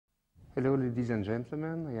Hello, ladies and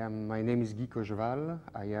gentlemen. My name is Gogh.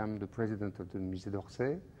 I am the president of the Musée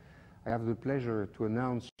d'Orsay. I have the pleasure to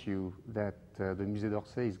announce to you that the Musée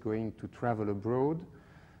d'Orsay is going to travel abroad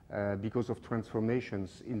because of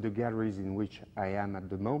transformations in the galleries in which I am at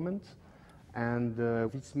the moment. And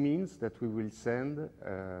this means that we will send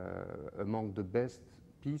among the best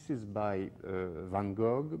pieces by Van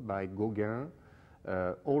Gogh, by Gauguin,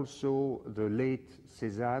 also the late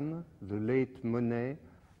Cézanne, the late Monet,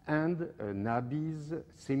 and Nabis,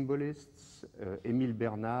 symbolists, Émile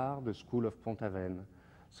Bernard, the School of Pont-Aven.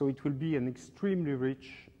 So it will be an extremely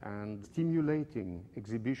rich and stimulating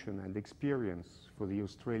exhibition and experience for the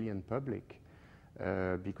Australian public,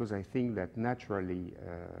 because I think that naturally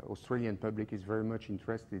Australian public is very much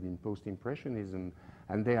interested in Post-Impressionism,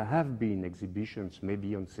 and there have been exhibitions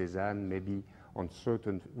maybe on Cézanne, maybe on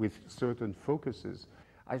with certain focuses.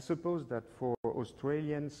 I suppose that for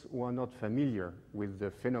Australians who are not familiar with the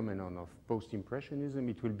phenomenon of Post-Impressionism,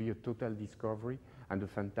 it will be a total discovery and a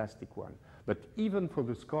fantastic one. But even for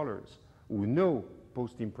the scholars who know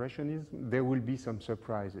Post-Impressionism, there will be some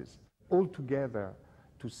surprises. Altogether,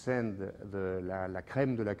 to send la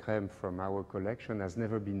crème de la crème from our collection has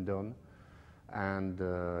never been done, and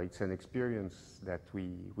it's an experience that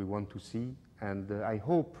we want to see, and I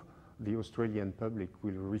hope the Australian public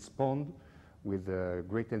will respond with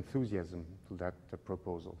great enthusiasm to that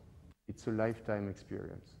proposal. It's a lifetime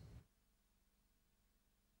experience.